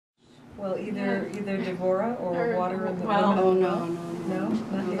Well, either Devorah or water in the well. woman. Oh no, No,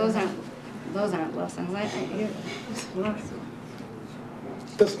 not the those other. aren't lessons.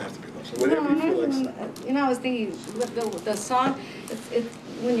 Doesn't have to be love. So whatever you feel like. You know, I was thinking the song.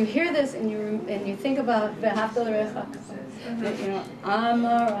 When you hear this and you think about Ve'ahavta l'recha, you know,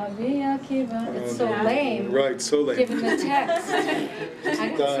 Amar Rabbi Akiva. It's so lame. Right, so lame. Given the text, I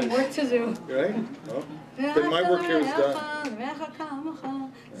got some work to do. Right? Well, then my work here is done.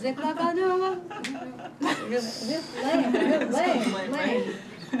 Lame.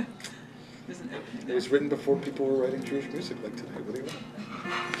 It was written before people were writing Jewish music like today. What do you want?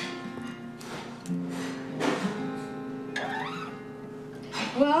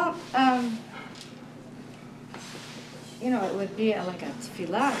 Well, you know, it would be like a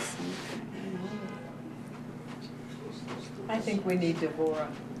tefillah. You know. I think we need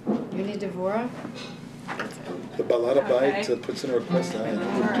Devorah. You need Devorah? The Balad Abayit puts in a request.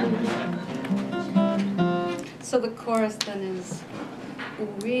 So the chorus then is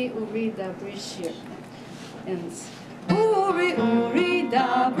Uri Uri Dabri Shir. And Uri Uri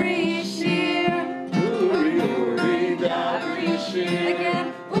Dabri Shir. Uri Uri Dabri Shir.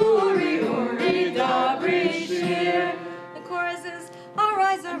 Again, Uri Uri Dabri Shir. The chorus is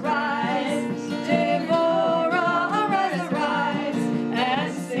Arise, arise.